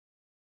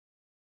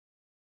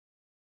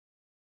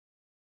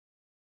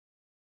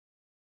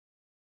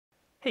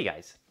Hey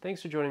guys,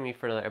 thanks for joining me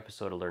for another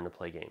episode of Learn to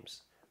Play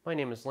Games. My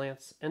name is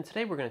Lance, and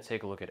today we're going to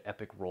take a look at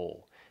Epic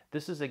Roll.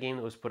 This is a game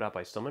that was put out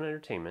by Summon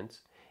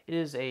Entertainment. It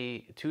is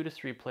a 2 to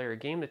 3 player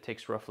game that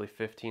takes roughly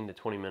 15 to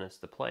 20 minutes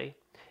to play.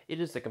 It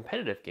is a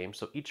competitive game,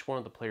 so each one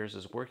of the players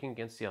is working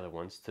against the other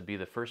ones to be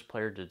the first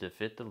player to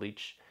defeat the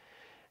leech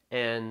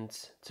and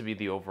to be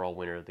the overall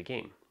winner of the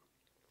game.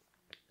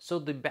 So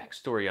the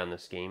backstory on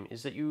this game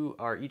is that you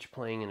are each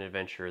playing an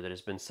adventure that has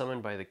been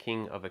summoned by the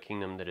king of a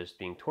kingdom that is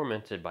being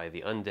tormented by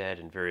the undead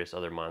and various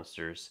other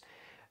monsters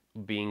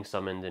being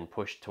summoned and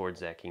pushed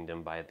towards that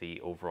kingdom by the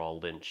overall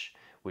Lynch,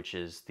 which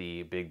is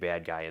the big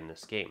bad guy in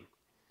this game.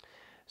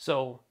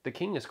 So the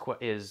king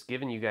is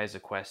giving you guys a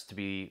quest to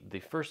be the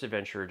first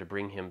adventurer to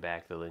bring him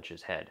back the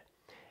Lynch's head.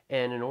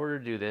 And in order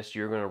to do this,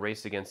 you're going to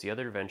race against the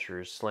other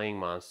adventurers, slaying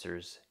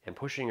monsters, and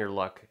pushing your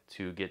luck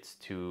to get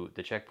to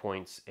the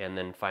checkpoints, and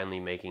then finally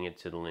making it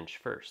to the Lynch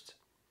first.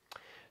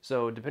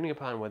 So depending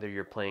upon whether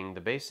you're playing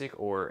the basic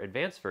or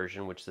advanced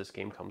version, which this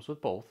game comes with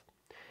both,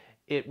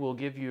 it will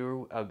give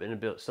you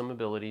some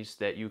abilities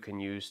that you can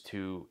use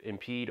to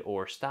impede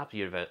or stop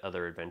the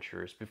other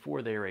adventurers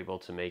before they are able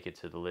to make it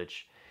to the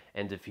Lich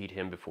and defeat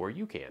him before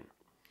you can.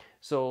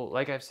 So,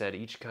 like I've said,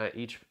 each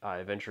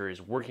adventurer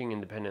is working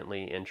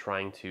independently and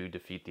trying to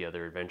defeat the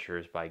other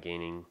adventurers by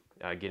getting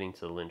to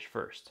the Lynch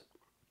first.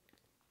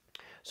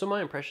 So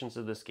my impressions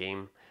of this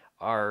game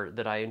are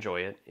that I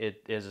enjoy it.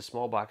 It is a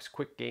small box,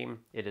 quick game.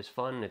 It is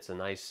fun. It's a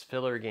nice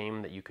filler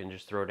game that you can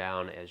just throw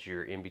down as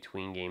you're in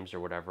between games or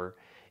whatever.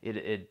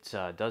 It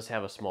does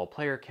have a small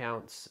player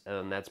count,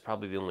 and that's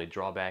probably the only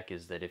drawback,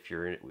 is that if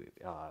you're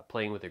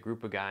playing with a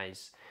group of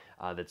guys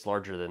that's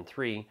larger than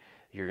 3,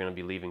 you're going to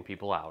be leaving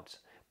people out.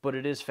 But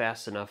it is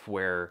fast enough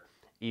where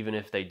even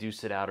if they do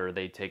sit out or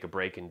they take a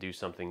break and do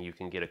something, you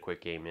can get a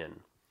quick game in.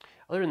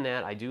 Other than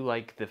that, I do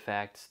like the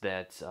fact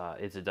that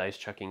it's a dice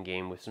chucking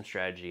game with some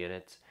strategy in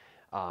it.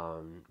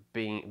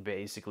 Being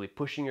basically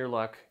pushing your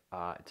luck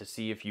to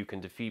see if you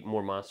can defeat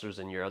more monsters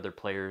than your other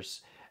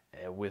players,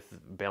 with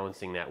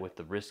balancing that with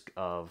the risk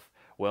of,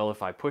 well,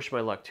 if I push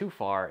my luck too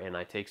far and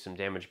I take some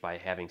damage by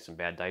having some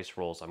bad dice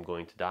rolls, I'm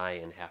going to die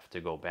and have to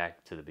go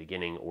back to the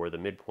beginning or the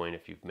midpoint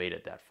if you've made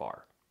it that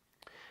far.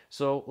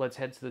 So let's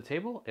head to the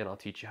table and I'll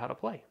teach you how to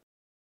play.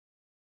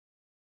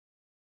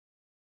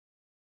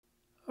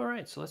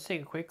 Alright, so let's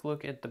take a quick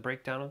look at the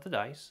breakdown of the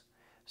dice.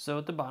 So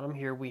at the bottom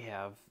here we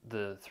have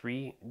the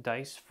 3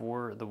 dice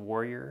for the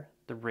warrior,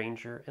 the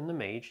ranger, and the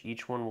mage.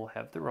 Each one will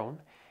have their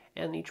own,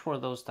 and each one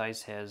of those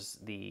dice has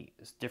the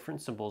different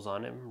symbols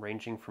on it,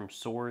 ranging from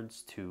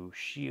swords to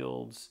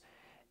shields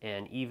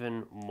and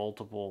even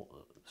multiple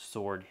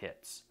sword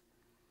hits.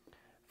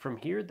 From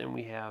here, then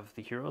we have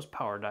the hero's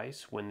power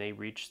dice. When they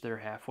reach their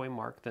halfway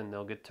mark, then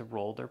they'll get to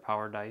roll their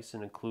power dice,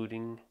 and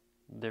including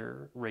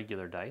their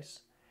regular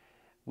dice.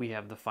 We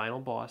have the final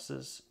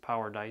boss's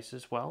power dice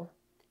as well,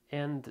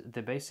 and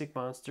the basic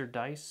monster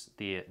dice,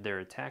 their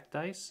attack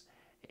dice,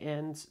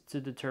 and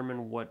to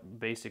determine what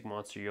basic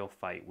monster you'll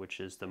fight, which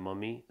is the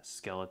mummy,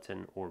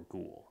 skeleton, or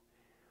ghoul.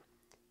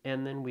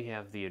 And then we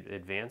have the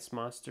advanced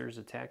monsters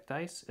attack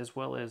dice, as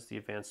well as the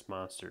advanced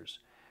monsters,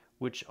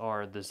 which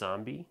are the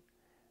zombie,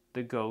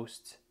 the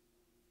ghost,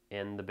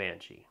 and the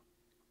banshee.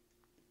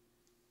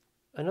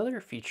 Another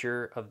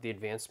feature of the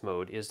advanced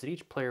mode is that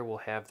each player will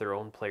have their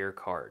own player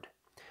card.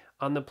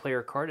 On the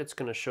player card, it's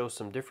going to show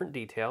some different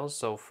details.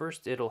 So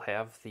first, it'll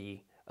have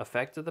the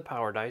effect of the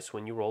power dice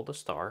when you roll the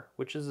star,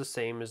 which is the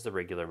same as the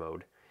regular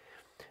mode.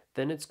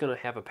 Then it's going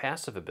to have a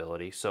passive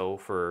ability. So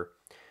for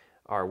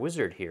our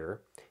wizard here,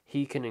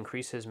 he can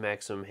increase his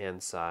maximum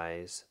hand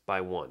size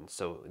by 1.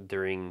 So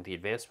during the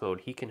advanced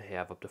mode, he can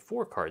have up to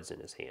 4 cards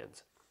in his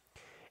hands.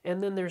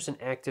 And then there's an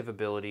active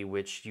ability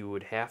which you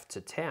would have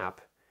to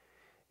tap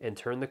and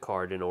turn the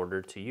card in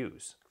order to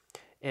use.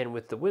 And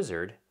with the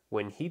wizard,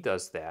 when he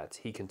does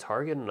that, he can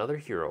target another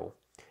hero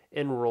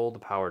and roll the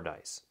power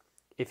dice.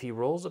 If he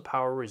rolls a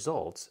power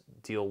result,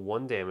 deal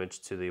 1 damage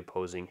to the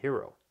opposing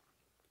hero.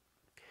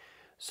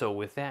 So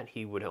with that,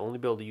 he would only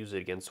be able to use it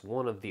against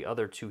one of the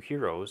other 2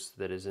 heroes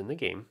that is in the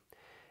game.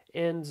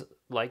 And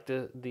like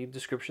the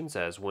description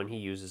says, when he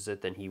uses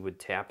it, then he would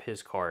tap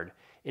his card,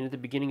 and at the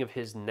beginning of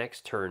his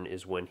next turn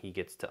is when he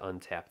gets to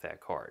untap that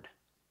card.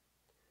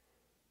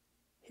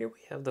 Here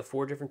we have the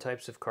 4 different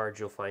types of cards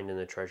you'll find in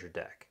the treasure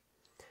deck.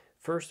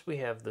 First, we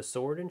have the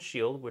sword and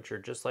shield, which are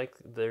just like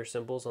their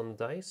symbols on the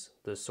dice.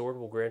 The sword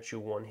will grant you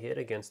 1 hit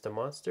against a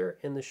monster,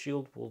 and the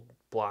shield will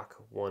block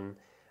 1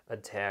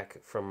 attack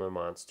from a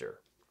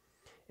monster.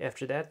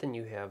 After that, then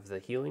you have the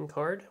healing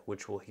card,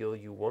 which will heal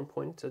you 1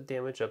 point of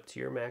damage up to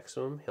your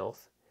maximum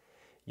health.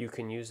 You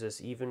can use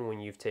this even when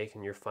you've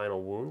taken your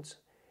final wounds,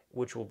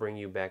 which will bring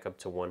you back up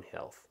to 1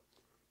 health.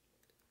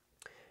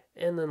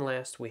 And then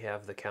last, we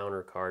have the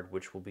counter card,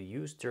 which will be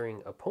used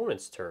during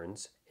opponents'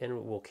 turns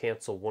and will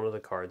cancel one of the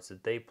cards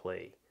that they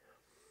play.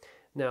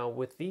 Now,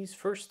 with these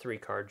first 3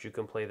 cards, you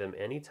can play them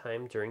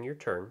anytime during your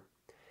turn.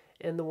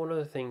 And the one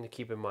other thing to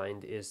keep in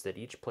mind is that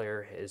each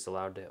player is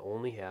allowed to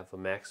only have a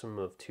maximum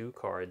of 2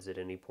 cards at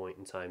any point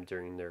in time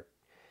during their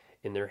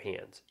in their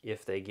hand.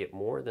 If they get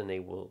more, then they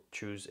will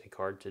choose a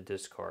card to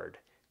discard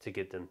to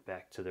get them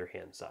back to their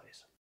hand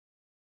size.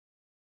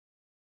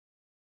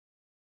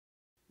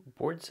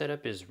 Board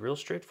setup is real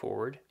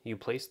straightforward. You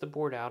place the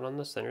board out on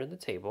the center of the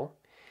table,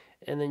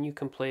 and then you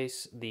can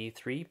place the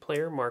 3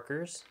 player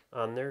markers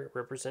on their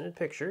represented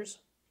pictures.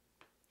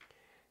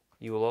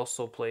 You will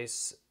also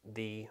place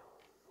the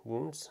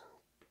wounds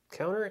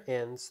counter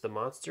and the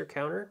monster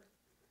counter,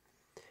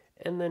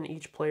 and then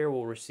each player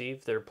will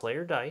receive their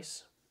player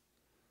dice.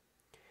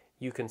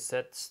 You can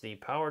set the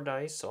power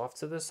dice off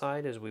to the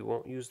side, as we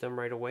won't use them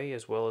right away,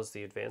 as well as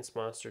the advanced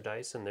monster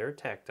dice and their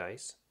attack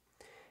dice.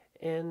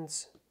 And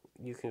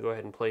you can go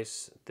ahead and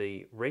place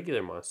the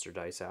regular monster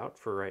dice out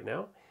for right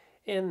now,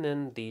 and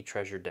then the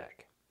treasure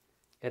deck.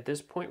 At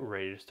this point, we're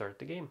ready to start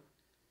the game.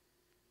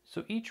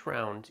 So each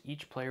round,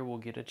 each player will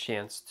get a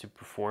chance to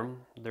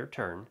perform their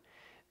turn.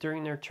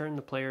 During their turn,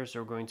 the players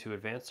are going to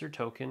advance their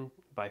token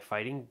by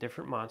fighting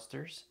different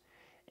monsters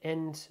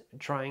and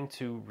trying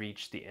to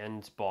reach the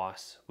end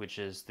boss, which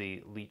is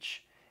the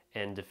leech,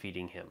 and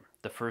defeating him.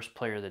 The first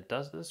player that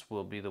does this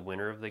will be the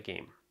winner of the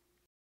game.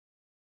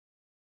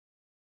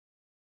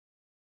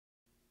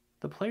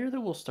 The player that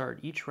will start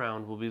each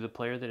round will be the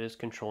player that is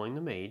controlling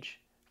the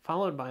mage,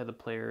 followed by the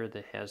player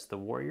that has the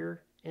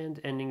warrior, and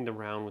ending the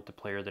round with the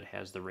player that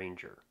has the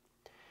ranger.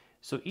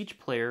 So each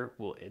player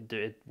will,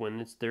 when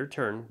it's their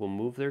turn, will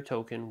move their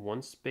token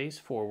 1 space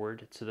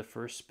forward to the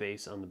first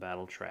space on the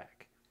battle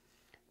track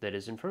that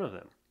is in front of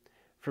them.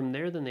 From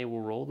there, then they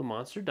will roll the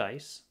monster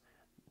dice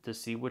to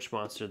see which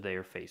monster they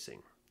are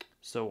facing.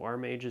 So our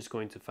mage is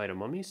going to fight a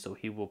mummy, so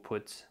he will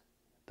put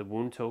the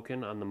wound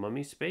token on the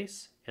mummy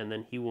space, and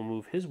then he will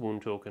move his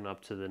wound token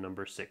up to the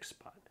number 6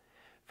 spot.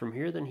 From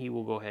here, then he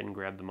will go ahead and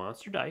grab the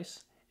monster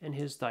dice and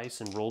his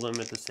dice and roll them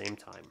at the same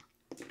time.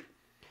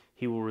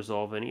 He will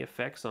resolve any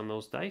effects on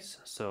those dice,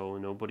 so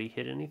nobody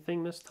hit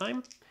anything this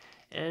time,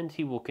 and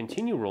he will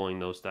continue rolling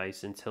those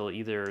dice until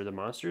either the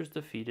monster is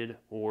defeated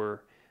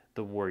or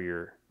the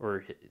warrior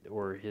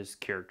or his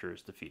character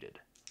is defeated.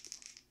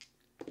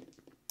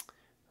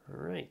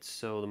 Alright,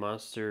 so the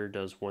monster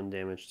does 1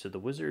 damage to the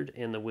wizard,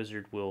 and the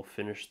wizard will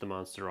finish the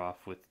monster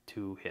off with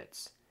 2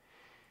 hits.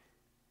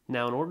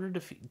 Now, in order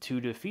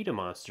to defeat a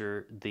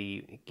monster,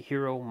 the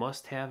hero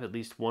must have at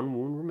least 1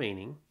 wound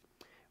remaining.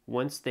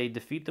 Once they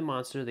defeat the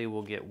monster, they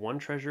will get 1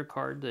 treasure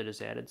card that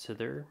is added to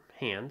their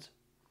hand,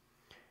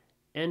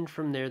 and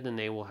from there, then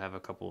they will have a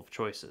couple of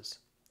choices.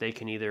 They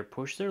can either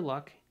push their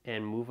luck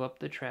and move up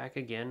the track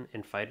again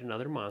and fight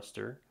another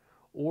monster,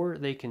 or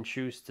they can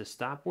choose to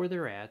stop where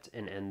they're at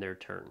and end their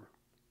turn.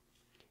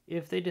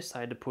 If they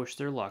decide to push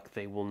their luck,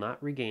 they will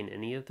not regain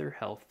any of their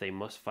health. They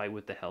must fight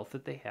with the health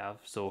that they have.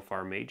 So if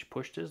our mage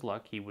pushed his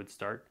luck, he would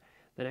start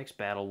the next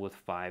battle with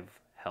 5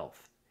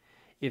 health.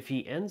 If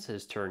he ends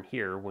his turn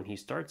here, when he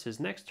starts his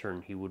next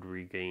turn, he would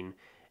regain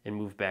and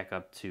move back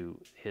up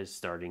to his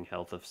starting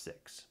health of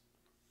 6.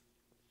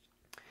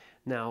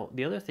 Now,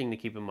 the other thing to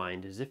keep in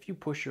mind is if you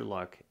push your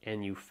luck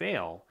and you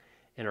fail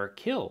and are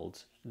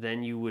killed,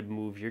 then you would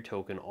move your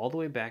token all the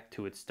way back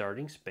to its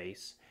starting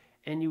space,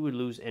 and you would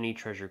lose any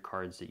treasure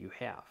cards that you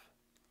have.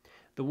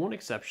 The one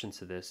exception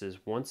to this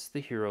is once the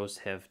heroes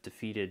have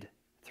defeated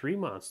 3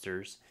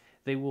 monsters,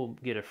 they will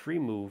get a free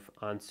move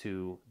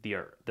onto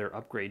their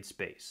upgrade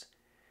space.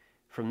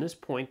 From this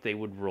point, they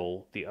would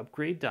roll the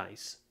upgrade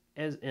dice,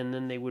 and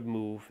then they would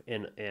move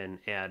and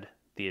add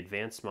the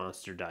advanced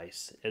monster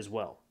dice as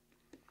well.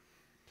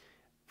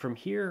 From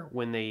here,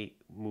 when they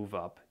move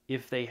up,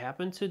 if they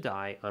happen to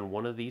die on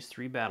one of these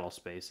 3 battle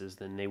spaces,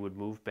 then they would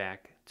move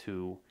back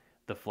to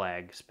the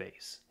flag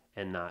space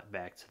and not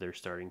back to their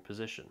starting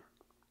position.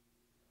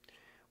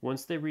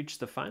 Once they reach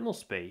the final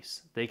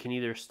space, they can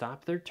either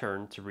stop their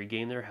turn to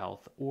regain their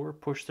health or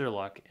push their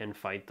luck and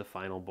fight the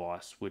final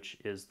boss, which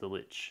is the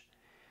Lich.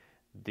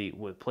 The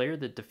player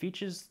that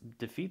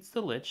defeats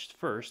the Lich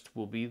first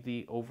will be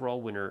the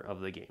overall winner of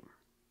the game.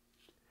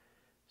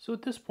 So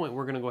at this point,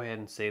 we're going to go ahead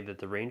and say that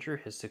the Ranger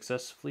has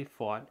successfully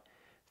fought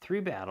 3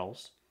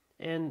 battles,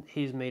 and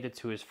he's made it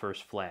to his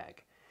first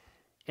flag.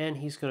 And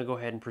he's going to go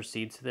ahead and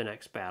proceed to the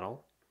next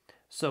battle.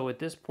 So at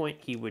this point,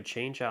 he would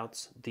change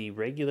out the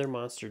regular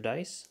monster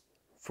dice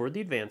for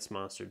the advanced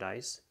monster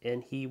dice,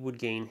 and he would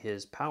gain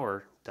his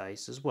power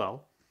dice as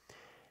well.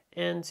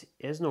 And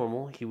as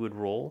normal, he would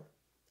roll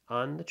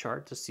on the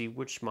chart to see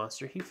which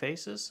monster he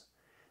faces.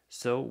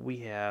 So we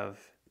have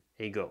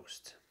a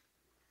ghost.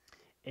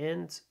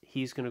 And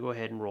he's going to go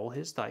ahead and roll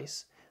his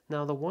dice.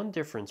 Now the one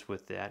difference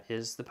with that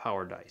is the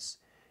power dice,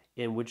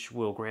 in which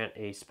will grant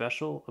a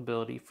special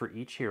ability for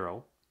each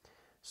hero.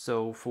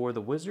 So for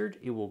the wizard,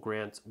 it will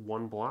grant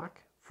 1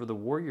 block. For the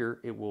warrior,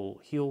 it will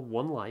heal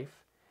 1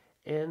 life.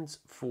 And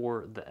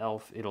for the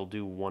elf, it'll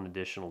do 1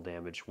 additional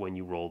damage when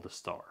you roll the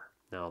star.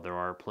 Now there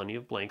are plenty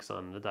of blanks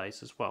on the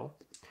dice as well.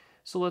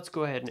 So let's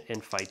go ahead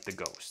and fight the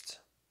ghost.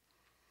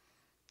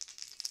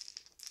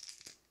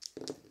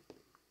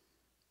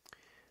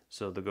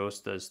 So the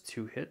ghost does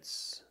 2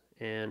 hits,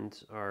 and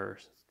our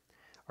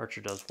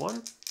archer does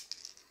 1.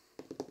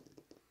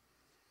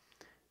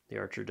 The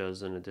archer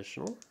does an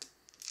additional.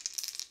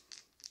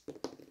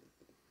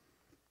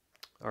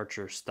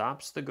 Archer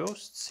stops the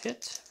ghost's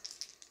hit.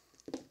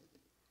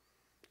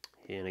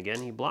 And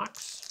again, he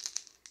blocks.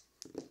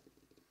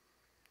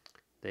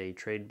 They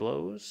trade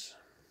blows.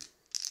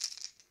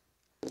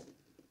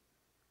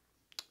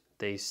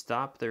 They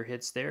stop their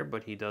hits there,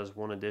 but he does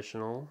one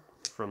additional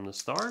from the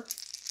star.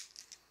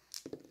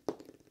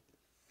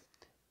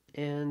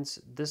 And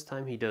this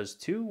time he does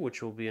 2,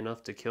 which will be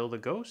enough to kill the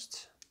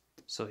ghost.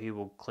 So he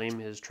will claim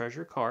his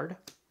treasure card.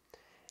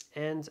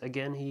 And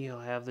again,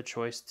 he'll have the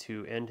choice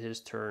to end his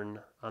turn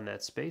on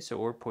that space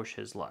or push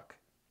his luck.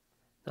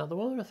 Now, the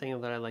one other thing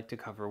that I like to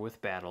cover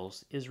with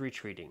battles is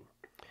retreating.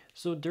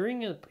 So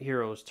during a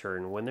hero's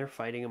turn, when they're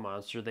fighting a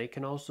monster, they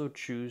can also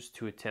choose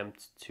to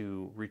attempt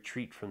to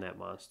retreat from that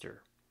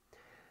monster.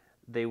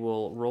 They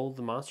will roll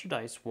the monster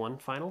dice one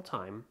final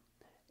time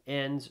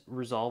and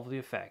resolve the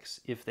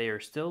effects. If they are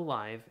still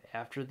alive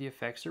after the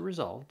effects are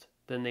resolved,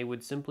 then they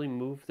would simply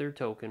move their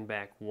token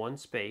back one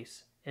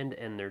space and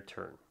end their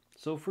turn.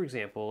 So for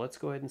example, let's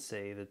go ahead and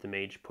say that the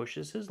mage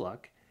pushes his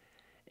luck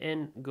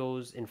and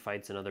goes and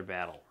fights another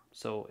battle.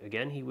 So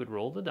again, he would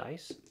roll the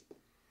dice,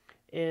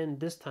 and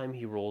this time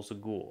he rolls a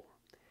ghoul.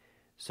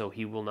 So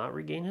he will not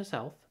regain his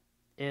health,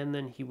 and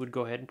then he would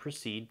go ahead and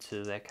proceed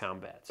to that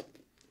combat.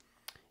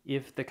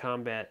 If the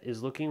combat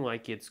is looking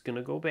like it's going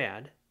to go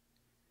bad,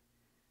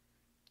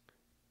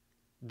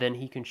 then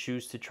he can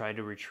choose to try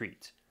to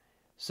retreat.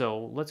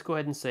 So let's go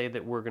ahead and say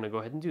that we're going to go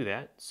ahead and do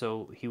that.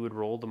 So he would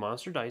roll the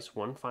monster dice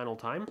one final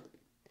time,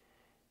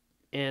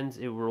 and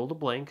it rolled a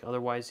blank.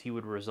 Otherwise, he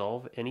would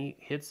resolve any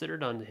hits that are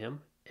done to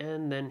him,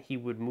 and then he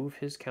would move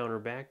his counter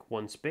back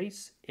one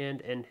space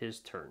and end his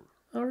turn.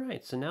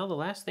 Alright, so now the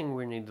last thing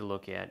we need to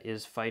look at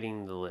is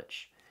fighting the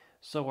Lich.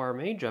 So our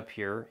mage up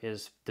here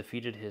is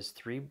defeated his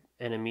 3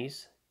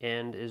 enemies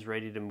and is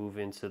ready to move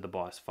into the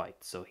boss fight.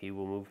 So he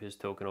will move his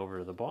token over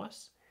to the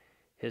boss.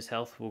 His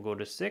health will go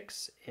to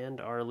 6, and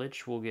our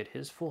Lich will get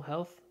his full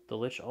health. The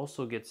Lich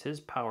also gets his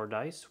power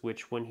dice,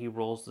 which when he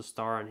rolls the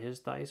star on his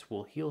dice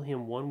will heal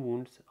him 1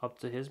 wound up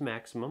to his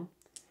maximum.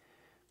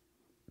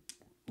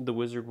 The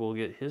wizard will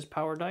get his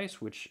power dice,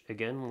 which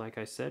again, like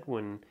I said,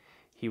 when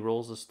he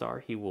rolls a star,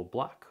 he will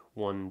block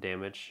 1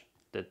 damage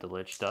that the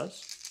Lich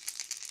does.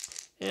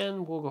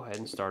 And we'll go ahead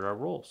and start our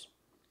rolls.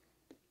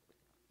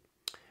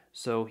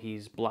 So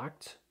he's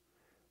blocked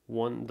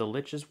 1, the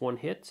Lich is 1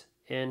 hit,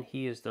 and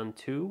he has done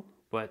 2,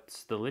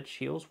 but the Lich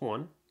heals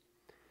 1.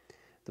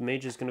 The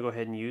mage is going to go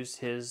ahead and use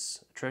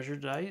his treasure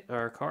die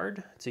or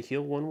card to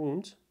heal 1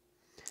 wound.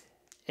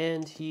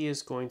 And he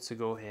is going to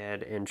go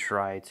ahead and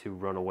try to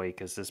run away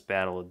because this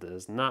battle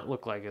does not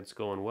look like it's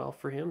going well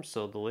for him.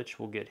 So the Lich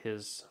will get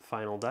his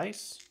final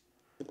dice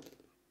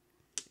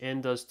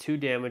and does 2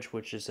 damage,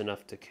 which is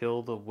enough to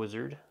kill the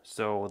wizard.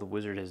 So the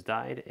wizard has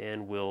died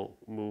and will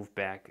move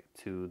back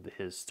to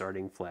his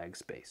starting flag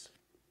space.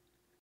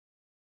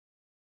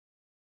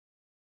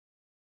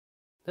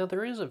 Now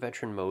there is a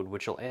veteran mode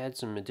which will add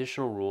some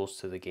additional rules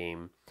to the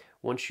game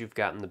once you've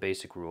gotten the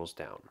basic rules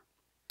down.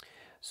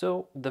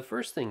 So the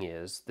first thing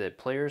is that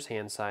players'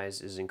 hand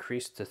size is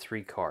increased to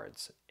 3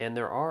 cards, and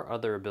there are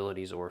other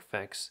abilities or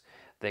effects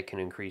that can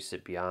increase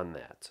it beyond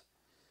that.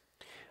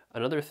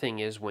 Another thing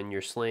is when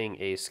you're slaying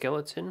a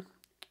skeleton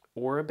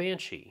or a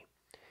banshee,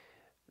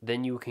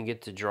 then you can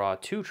get to draw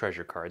 2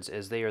 treasure cards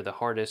as they are the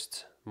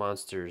hardest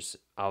monsters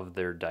of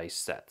their dice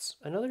sets.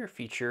 Another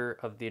feature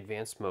of the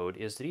advanced mode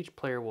is that each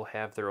player will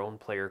have their own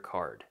player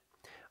card.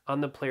 On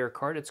the player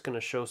card, it's going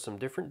to show some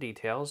different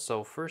details.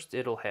 So first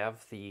it'll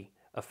have the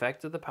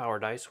effect of the power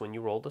dice when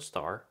you roll the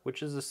star,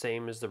 which is the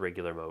same as the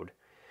regular mode.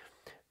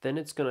 Then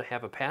it's going to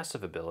have a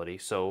passive ability.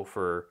 So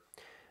for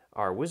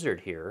our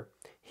wizard here,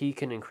 he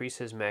can increase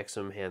his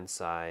maximum hand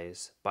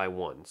size by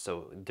 1.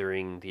 So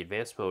during the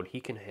advanced mode, he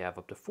can have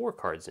up to 4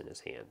 cards in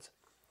his hands.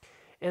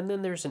 And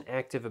then there's an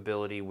active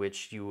ability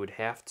which you would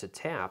have to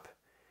tap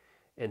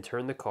and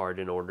turn the card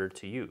in order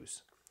to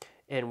use.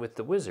 And with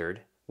the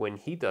wizard, when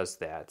he does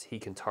that, he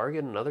can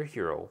target another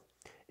hero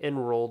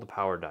and roll the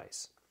power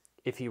dice.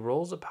 If he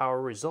rolls a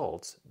power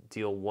result,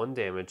 deal 1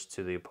 damage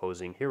to the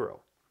opposing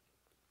hero.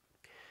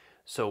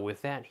 So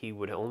with that, he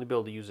would only be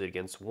able to use it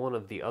against one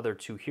of the other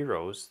 2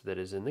 heroes that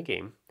is in the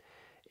game.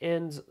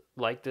 And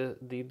like the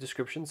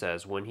description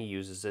says, when he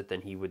uses it,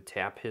 then he would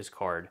tap his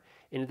card.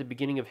 And at the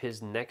beginning of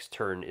his next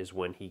turn is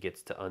when he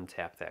gets to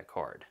untap that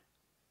card.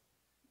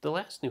 The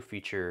last new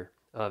feature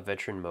of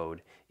Veteran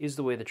Mode is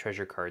the way the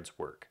treasure cards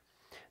work.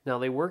 Now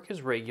they work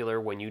as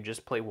regular when you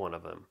just play one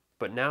of them,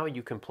 but now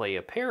you can play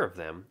a pair of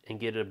them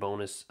and get a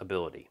bonus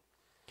ability.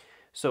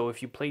 So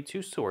if you play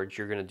 2 swords,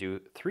 you're going to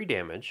do 3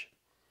 damage.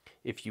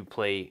 If you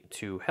play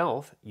 2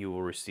 health, you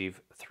will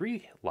receive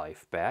 3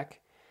 life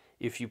back.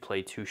 If you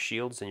play 2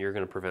 shields, then you're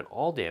going to prevent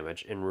all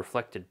damage and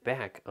reflect it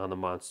back on the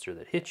monster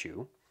that hit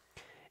you.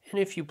 And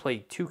if you play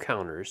 2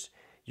 counters,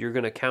 you're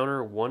going to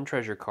counter 1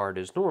 treasure card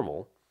as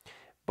normal,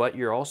 but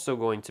you're also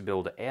going to be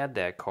able to add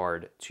that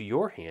card to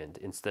your hand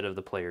instead of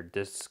the player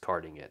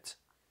discarding it.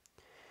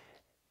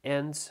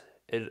 And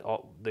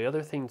the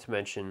other thing to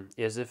mention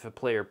is if a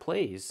player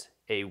plays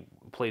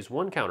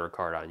 1 counter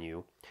card on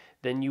you,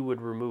 then you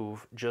would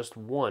remove just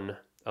 1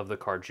 of the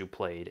cards you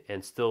played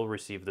and still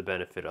receive the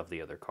benefit of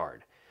the other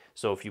card.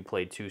 So if you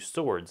played 2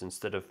 swords,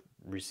 instead of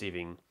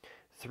receiving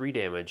 3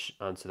 damage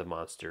onto the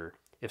monster,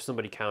 if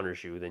somebody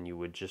counters you, then you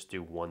would just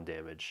do 1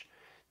 damage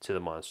to the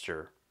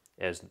monster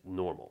as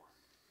normal.